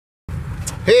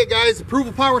Hey guys,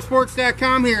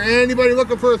 ApprovalPowersports.com here. Anybody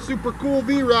looking for a super cool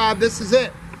V-Rod, this is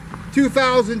it.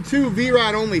 2002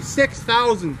 V-Rod, only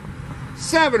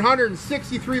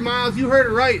 6,763 miles. You heard it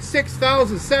right,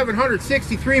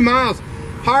 6,763 miles.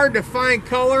 Hard to find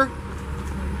color.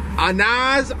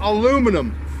 Anaz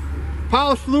aluminum.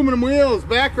 Polished aluminum wheels,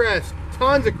 backrest,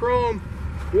 tons of chrome.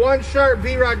 One sharp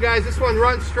V-Rod, guys. This one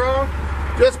runs strong.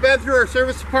 Just been through our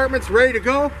service departments, ready to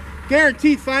go.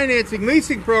 Guaranteed financing,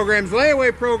 leasing programs,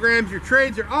 layaway programs. Your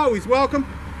trades are always welcome.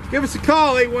 Give us a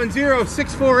call,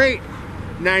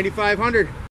 810-648-9500.